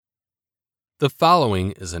The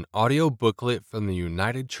following is an audio booklet from the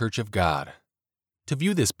United Church of God. To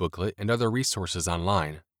view this booklet and other resources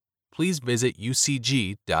online, please visit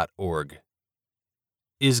ucg.org.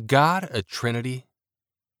 Is God a Trinity?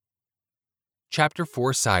 Chapter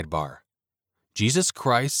 4 Sidebar: Jesus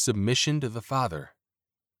Christ's Submission to the Father.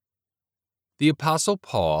 The Apostle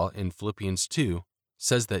Paul in Philippians 2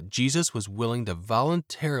 says that Jesus was willing to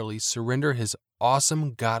voluntarily surrender his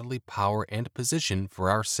awesome godly power and position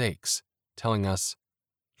for our sakes, telling us,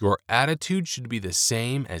 "Your attitude should be the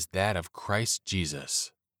same as that of Christ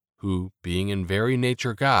Jesus, who, being in very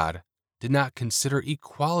nature God, did not consider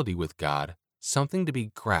equality with God something to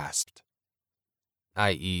be grasped,"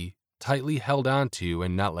 i.e., tightly held onto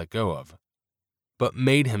and not let go of, "but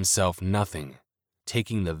made himself nothing,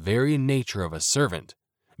 taking the very nature of a servant,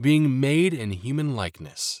 being made in human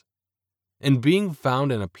likeness. And being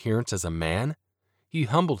found in appearance as a man, he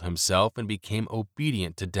humbled himself and became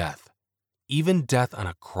obedient to death, even death on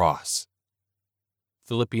a cross."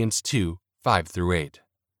 Philippians 2, 5-8.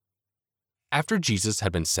 After Jesus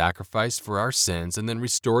had been sacrificed for our sins and then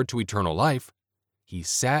restored to eternal life, he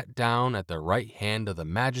sat down at the right hand of the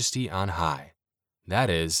Majesty on high, that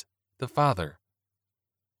is, the Father.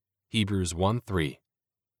 Hebrews 1:3.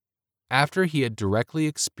 After he had directly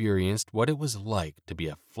experienced what it was like to be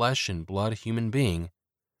a flesh and blood human being,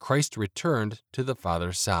 Christ returned to the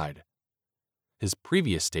Father's side, his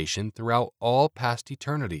previous station throughout all past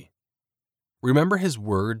eternity. Remember his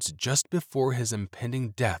words just before his impending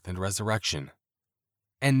death and resurrection.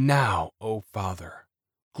 "And now, O Father,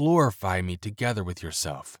 glorify me together with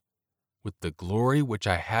yourself, with the glory which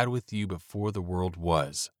I had with you before the world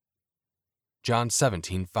was." John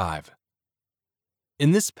 17:5.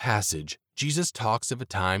 In this passage, Jesus talks of a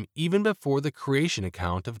time even before the creation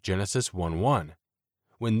account of Genesis 1:1,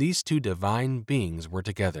 when these two divine beings were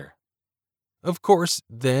together. Of course,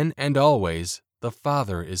 then and always, the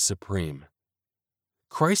Father is supreme.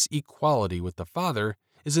 Christ's equality with the Father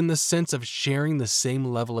is in the sense of sharing the same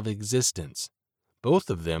level of existence,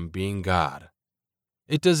 both of them being God.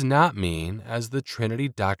 It does not mean, as the Trinity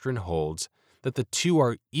doctrine holds, that the two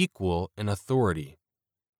are equal in authority.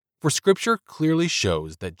 For Scripture clearly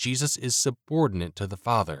shows that Jesus is subordinate to the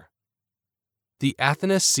Father. The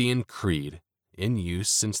Athanasian Creed, in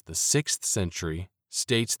use since the 6th century,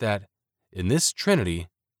 states that, in this Trinity,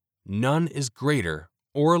 none is greater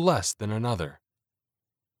or less than another.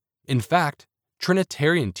 In fact,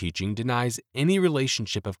 Trinitarian teaching denies any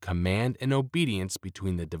relationship of command and obedience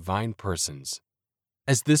between the divine persons,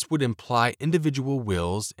 as this would imply individual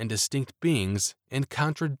wills and distinct beings and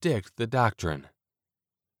contradict the doctrine.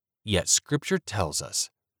 Yet Scripture tells us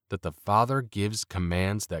that the Father gives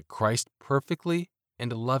commands that Christ perfectly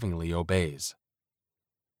and lovingly obeys.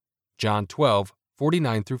 John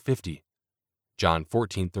 12:49-50, John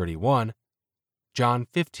 14:31, John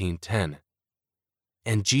 15:10.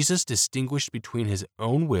 And Jesus distinguished between his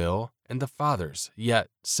own will and the Father's,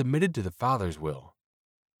 yet submitted to the Father's will.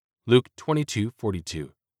 Luke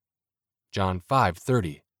 22:42, John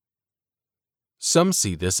 5:30. Some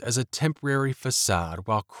see this as a temporary facade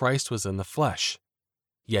while Christ was in the flesh,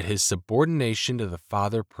 yet his subordination to the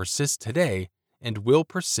Father persists today and will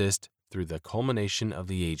persist through the culmination of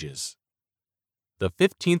the ages. The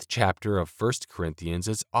 15th chapter of 1 Corinthians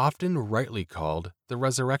is often rightly called the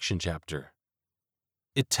resurrection chapter.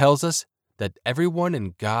 It tells us that everyone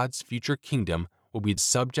in God's future kingdom will be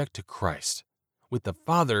subject to Christ, with the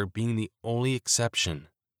Father being the only exception.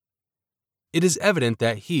 It is evident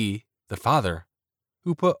that he, the Father,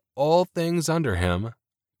 who put all things under him,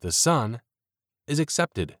 the Son, is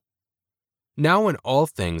accepted. Now when all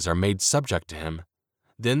things are made subject to him,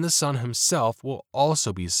 then the Son himself will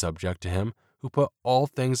also be subject to him who put all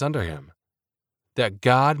things under him, that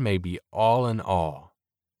God may be all in all.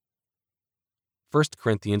 1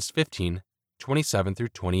 Corinthians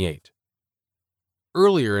 15:27-28.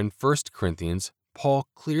 Earlier in 1 Corinthians, Paul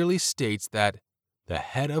clearly states that the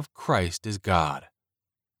head of Christ is God.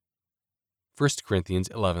 1 Corinthians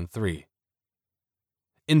 11:3.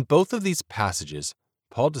 In both of these passages,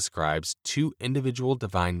 Paul describes two individual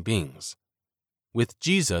divine beings, with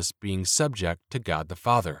Jesus being subject to God the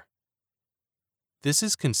Father. This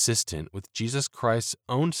is consistent with Jesus Christ's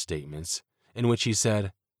own statements in which he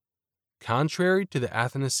said, "Contrary to the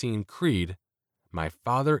Athanasian Creed, my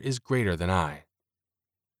Father is greater than I."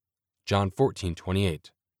 John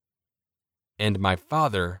 14:28. "And my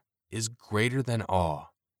Father is greater than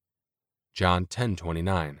all." John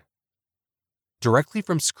 10:29. Directly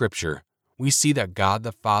from Scripture, we see that God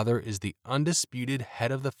the Father is the undisputed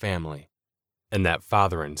head of the family, and that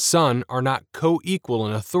Father and Son are not co-equal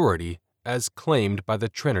in authority as claimed by the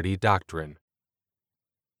Trinity doctrine.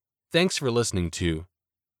 Thanks for listening to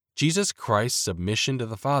Jesus Christ's Submission to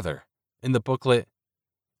the Father in the booklet,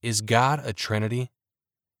 Is God a Trinity?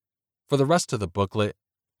 For the rest of the booklet,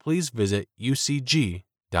 please visit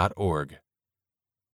ucg.org.